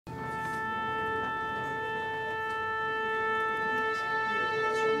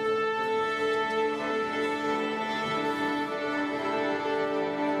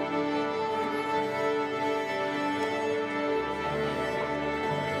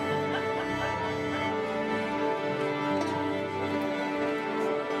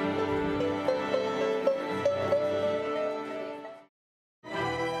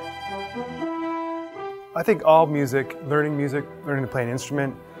I think all music, learning to play an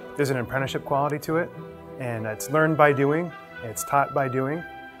instrument, there's an apprenticeship quality to it, and it's learned by doing, and it's taught by doing,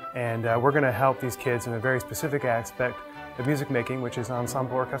 and we're going to help these kids in a very specific aspect of music making, which is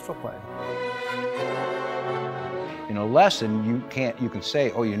ensemble orchestral playing. In a lesson, you can say,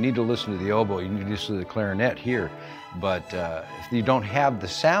 oh, you need to listen to the oboe, you need to listen to the clarinet here, but if you don't have the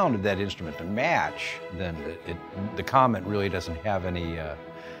sound of that instrument to match, then the comment really doesn't have any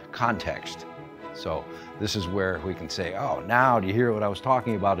context. So this is where we can say, oh, now do you hear what I was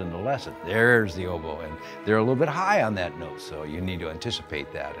talking about in the lesson? There's the oboe, and they're a little bit high on that note, so you need to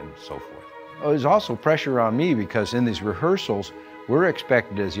anticipate that and so forth. There's also pressure on me because in these rehearsals, we're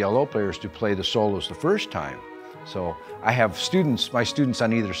expected as yellow players to play the solos the first time. So I have my students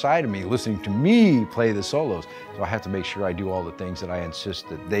on either side of me listening to me play the solos. So I have to make sure I do all the things that I insist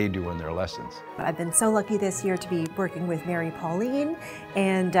that they do in their lessons. I've been so lucky this year to be working with Mary Pauline,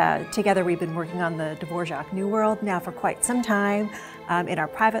 and together we've been working on the Dvorak New World now for quite some time in our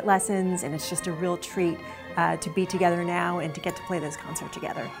private lessons, and it's just a real treat to be together now and to get to play this concert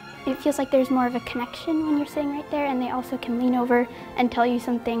together. It feels like there's more of a connection when you're sitting right there, and they also can lean over and tell you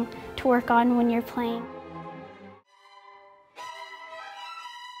something to work on when you're playing.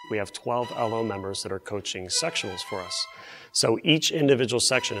 We have 12 LO members that are coaching sectionals for us. So each individual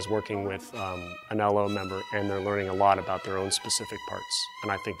section is working with an LO member, and they're learning a lot about their own specific parts.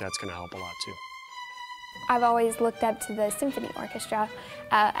 And I think that's going to help a lot too. I've always looked up to the symphony orchestra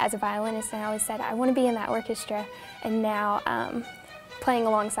as a violinist, and I always said, I want to be in that orchestra. And now playing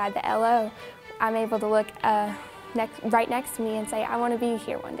alongside the LO, I'm able to look right next to me and say, I want to be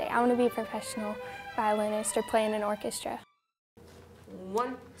here one day. I want to be a professional violinist or play in an orchestra.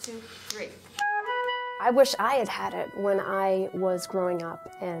 1, 2, 3. I wish I had had it when I was growing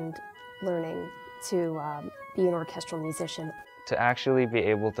up and learning to be an orchestral musician. To actually be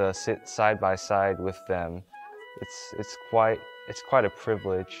able to sit side by side with them, it's quite a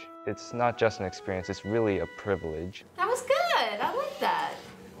privilege. It's not just an experience, it's really a privilege. That was good, I like that.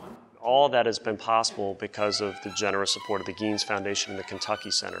 All that has been possible because of the generous support of the Gheens Foundation and the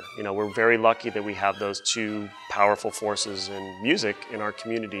Kentucky Center. You know, we're very lucky that we have those two powerful forces in music in our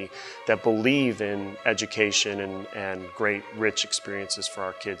community that believe in education and great, rich experiences for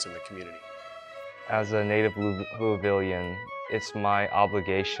our kids in the community. As a native Louisvillian, it's my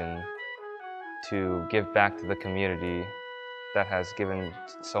obligation to give back to the community that has given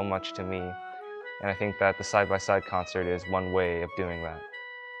so much to me. And I think that the side-by-side concert is one way of doing that.